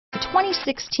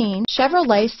2016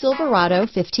 Chevrolet Silverado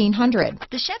 1500.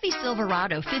 The Chevy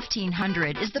Silverado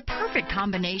 1500 is the perfect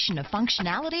combination of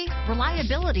functionality,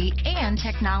 reliability, and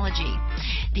technology.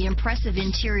 The impressive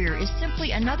interior is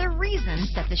simply another reason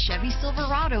that the Chevy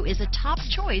Silverado is a top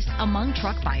choice among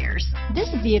truck buyers. This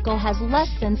vehicle has less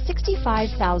than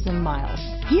 65,000 miles.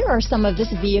 Here are some of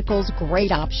this vehicle's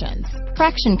great options: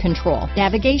 traction control,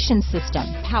 navigation system,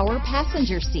 power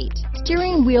passenger seat,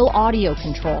 steering wheel audio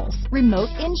controls, remote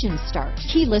engine start,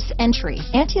 keyless entry,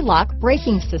 anti-lock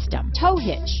braking system, tow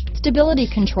hitch, stability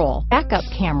control, backup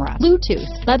camera,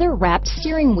 Bluetooth, leather-wrapped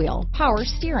steering wheel, power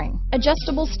steering,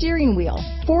 adjustable steering wheel,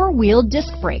 four-wheel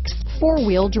disc brakes,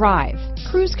 four-wheel drive,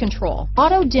 cruise control,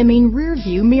 auto-dimming rear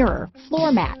view mirror,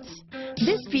 floor mats.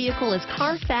 This vehicle is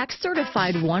Carfax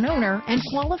certified one owner and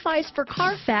qualifies for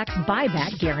Carfax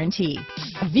buyback guarantee.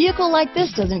 A vehicle like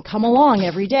this doesn't come along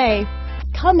every day.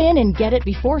 Come in and get it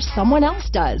before someone else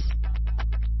does.